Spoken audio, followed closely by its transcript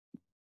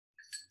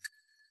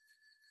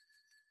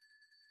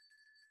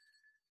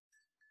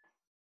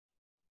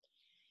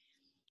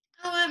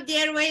of the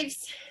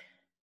airwaves,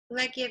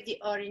 lucky of the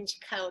orange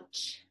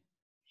couch.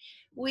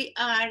 We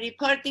are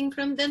reporting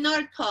from the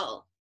North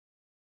Pole.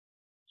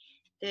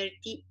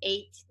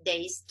 38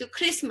 days to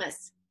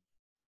Christmas.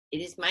 It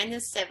is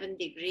 -7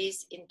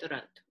 degrees in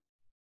Toronto.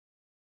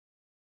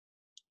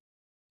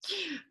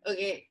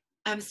 Okay,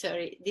 I'm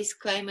sorry. This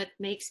climate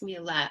makes me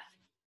laugh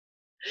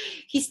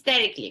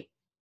hysterically,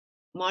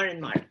 more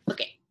and more.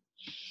 Okay,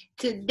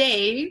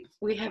 today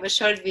we have a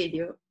short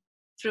video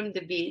from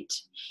the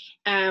beach,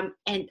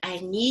 and I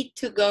need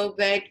to go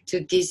back to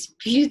this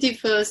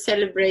beautiful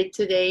Celebrate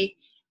Today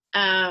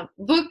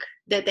book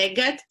that I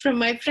got from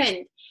my friend.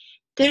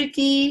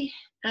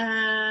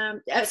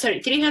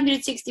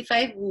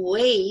 365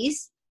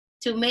 ways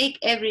to make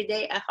every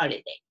day a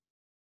holiday.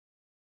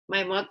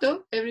 My motto,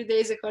 every day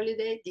is a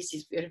holiday. This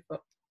is beautiful.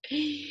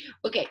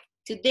 Okay,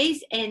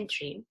 today's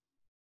entry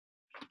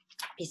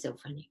is so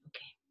funny.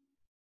 Okay.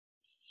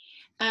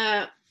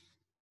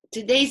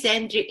 Today's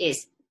entry is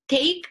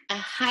take a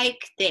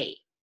hike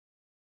day.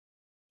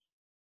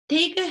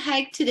 Take a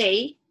hike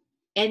today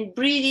and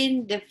breathe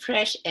in the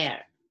fresh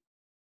air.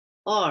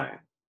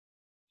 Or,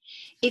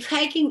 if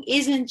hiking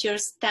isn't your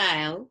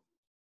style,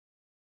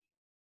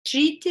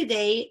 treat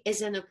today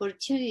as an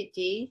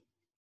opportunity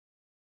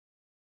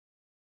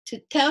to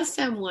tell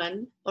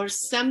someone or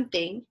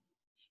something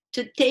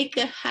to take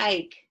a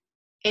hike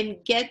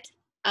and get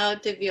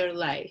out of your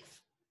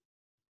life.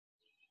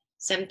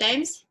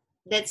 Sometimes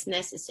that's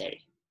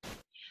necessary.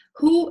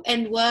 Who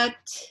and what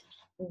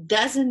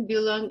doesn't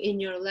belong in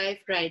your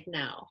life right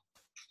now?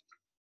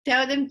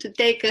 Tell them to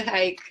take a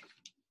hike.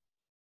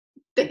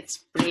 That's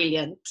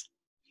brilliant.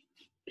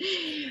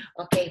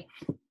 Okay.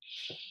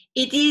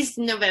 It is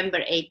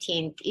November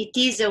 18th. It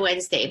is a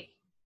Wednesday.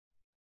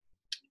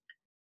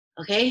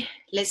 Okay,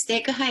 let's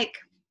take a hike.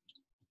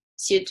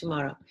 See you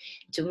tomorrow.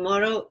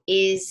 Tomorrow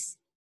is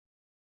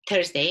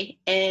Thursday,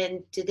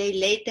 and today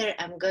later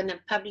I'm gonna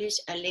publish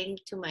a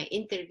link to my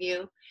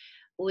interview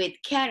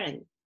with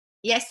Karen.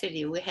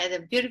 Yesterday we had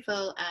a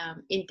beautiful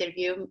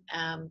interview,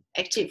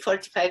 actually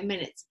 45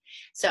 minutes.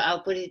 So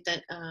I'll put it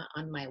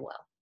on my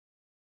wall.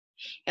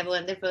 Have a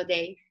wonderful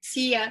day.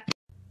 See ya.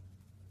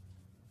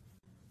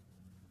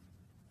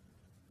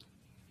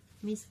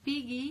 Miss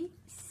Piggy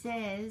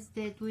says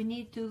that we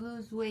need to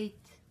lose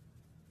weight.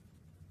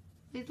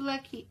 With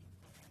Lucky.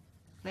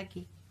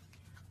 Lucky,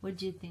 what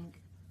do you think?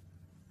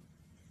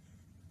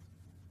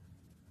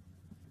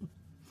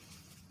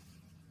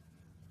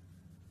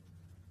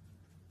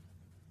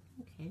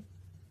 Okay.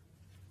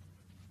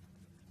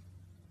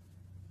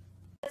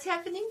 What's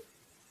happening?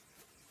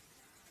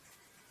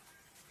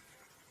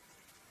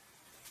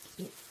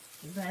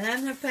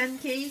 Banana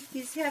pancake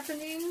is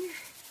happening.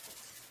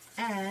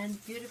 And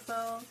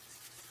beautiful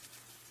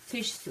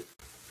fish soup.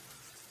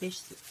 Fish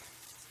soup.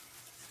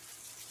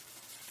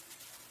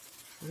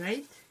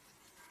 Right?